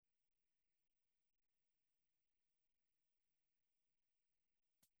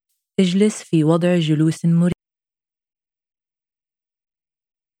اجلس في وضع جلوس مريح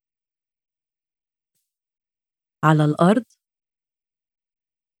على الأرض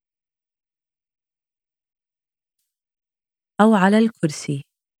أو على الكرسي.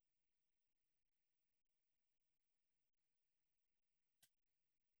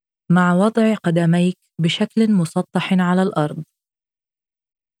 مع وضع قدميك بشكل مسطح على الأرض.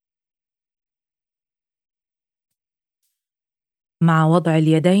 مع وضع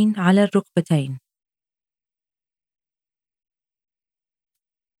اليدين على الركبتين.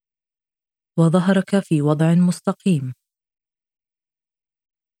 وظهرك في وضع مستقيم.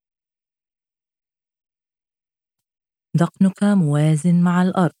 ذقنك موازن مع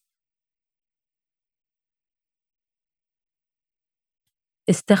الأرض.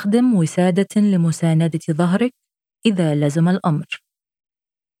 استخدم وسادة لمساندة ظهرك إذا لزم الأمر.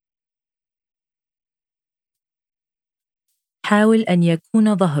 حاول أن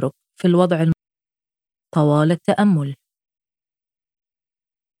يكون ظهرك في الوضع طوال التأمل.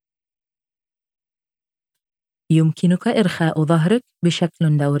 يمكنك إرخاء ظهرك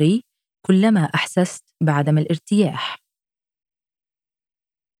بشكل دوري كلما أحسست بعدم الارتياح.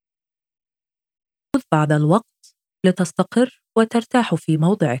 خذ بعض الوقت لتستقر وترتاح في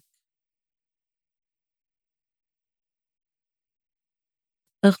موضعك.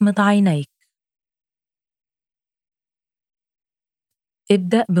 اغمض عينيك.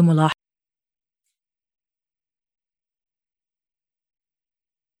 ابدأ بملاحظة.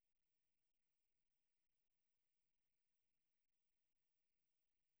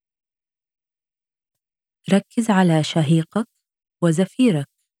 ركز على شهيقك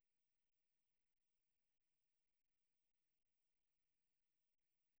وزفيرك.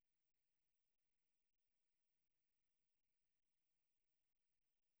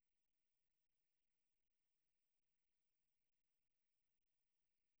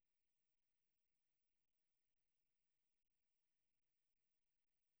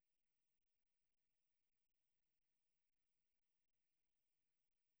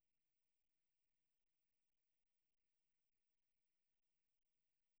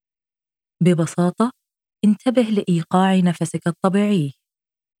 ببساطة انتبه لإيقاع نفسك الطبيعي.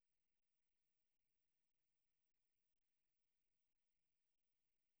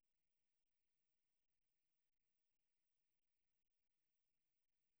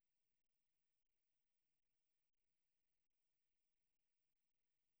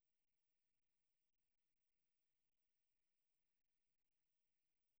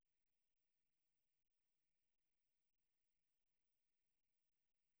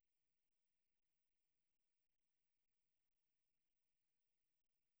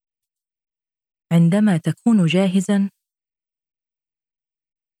 عندما تكون جاهزاً،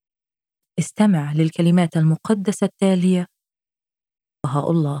 استمع للكلمات المقدسة التالية: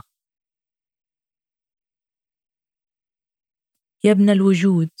 بهاء الله. يا ابن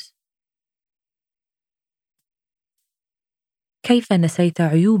الوجود، كيف نسيت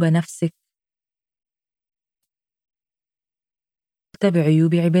عيوب نفسك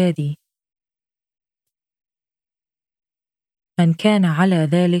بعيوب عبادي؟ من كان على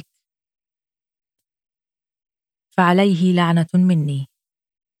ذلك فعليه لعنة مني.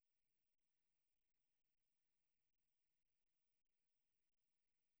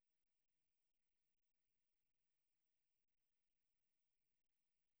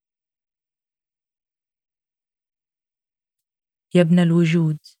 يا ابن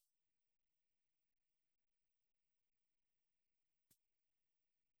الوجود،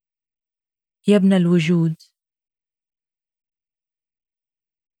 يا ابن الوجود،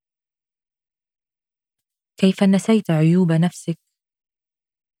 كيف نسيت عيوب نفسك؟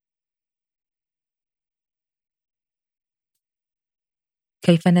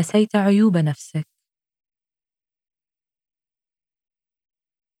 كيف نسيت عيوب نفسك؟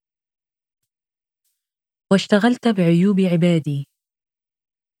 واشتغلت بعيوب عبادي.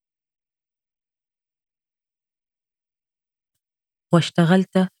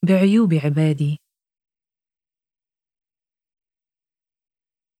 واشتغلت بعيوب عبادي.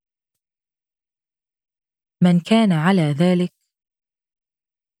 من كان على ذلك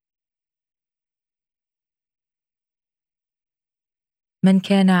من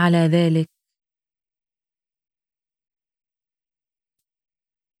كان على ذلك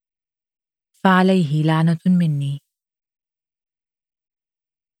فعليه لعنة مني.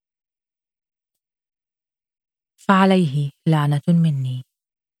 فعليه لعنة مني.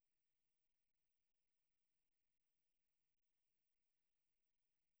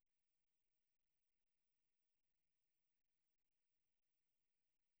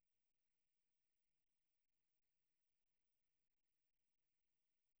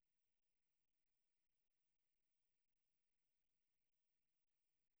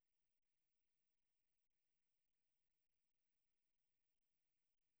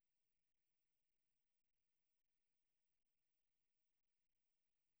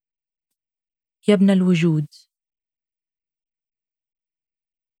 يا ابن الوجود.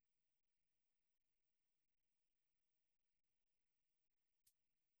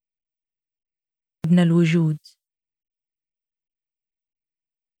 ابن الوجود.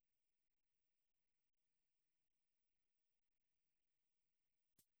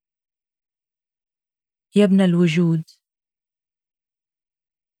 يا ابن الوجود.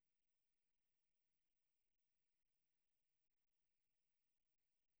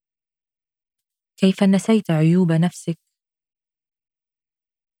 كيف نسيت عيوب نفسك؟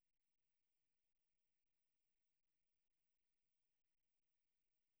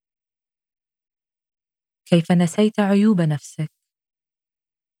 كيف نسيت عيوب نفسك؟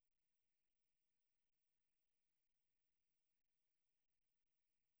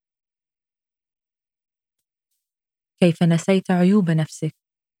 كيف نسيت عيوب نفسك؟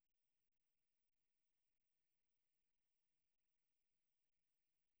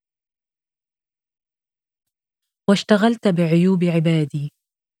 واشتغلت بعيوب عبادي.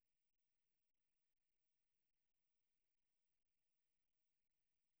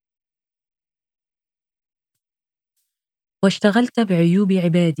 واشتغلت بعيوب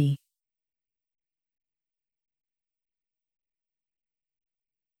عبادي.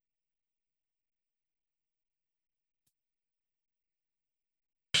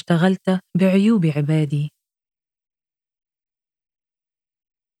 اشتغلت بعيوب عبادي.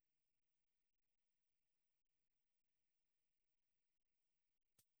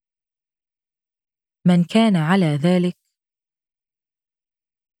 من كان على ذلك.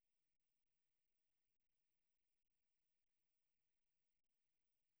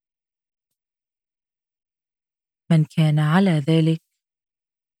 من كان على ذلك.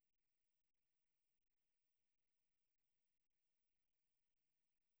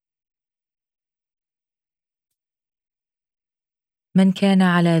 من كان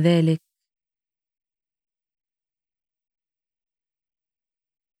على ذلك.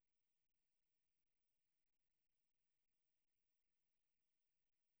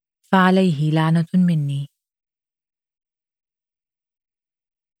 فعليه لعنة مني.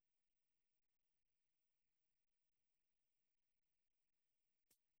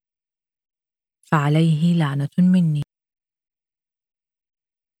 فعليه لعنة مني.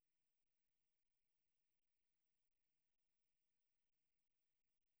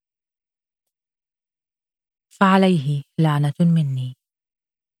 فعليه لعنة مني.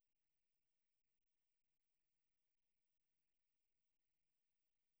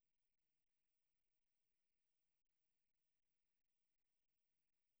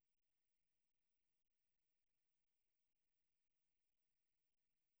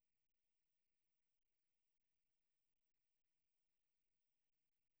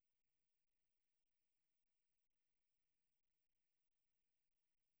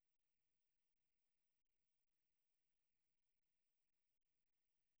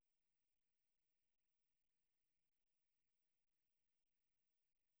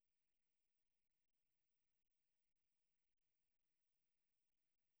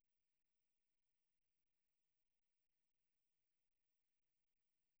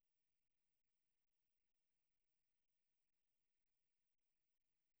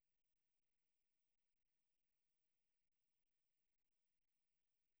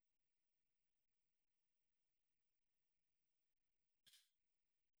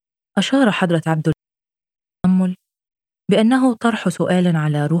 أشار حضرة عبد التأمل بأنه طرح سؤال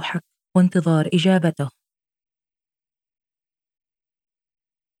على روحك وانتظار إجابته.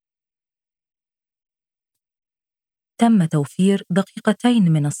 تم توفير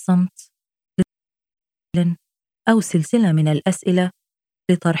دقيقتين من الصمت أو سلسلة من الأسئلة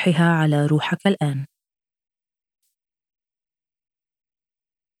لطرحها على روحك الآن.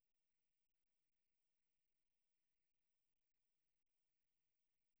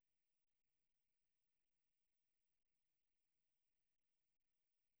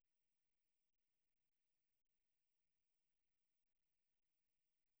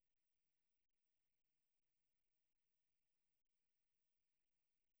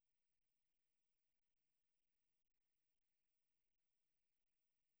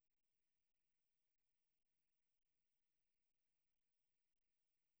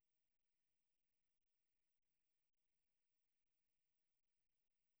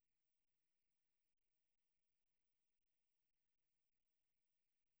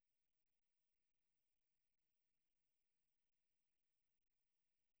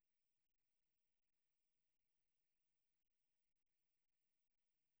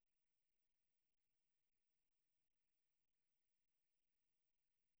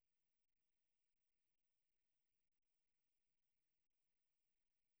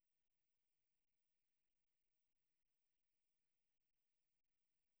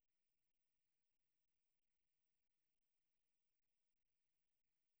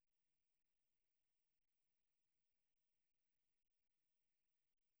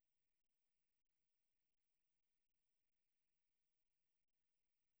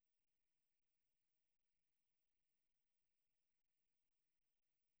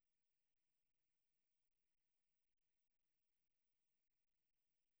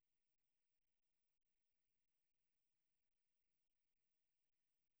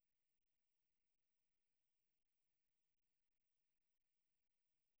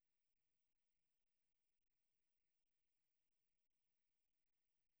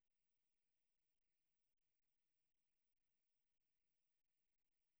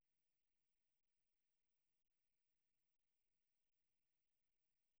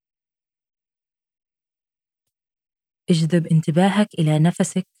 اجذب انتباهك إلى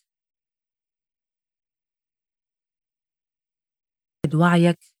نفسك. زد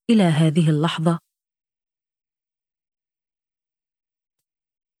وعيك إلى هذه اللحظة.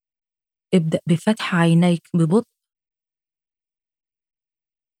 ابدأ بفتح عينيك ببطء.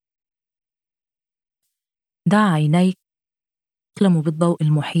 دع عينيك يظلموا بالضوء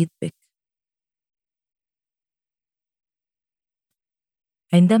المحيط بك.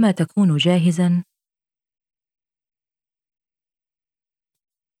 عندما تكون جاهزاً،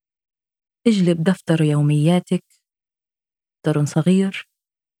 اجلب دفتر يومياتك، دفتر صغير،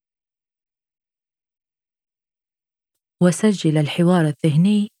 وسجل الحوار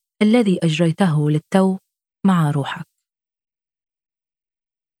الذهني الذي أجريته للتو مع روحك.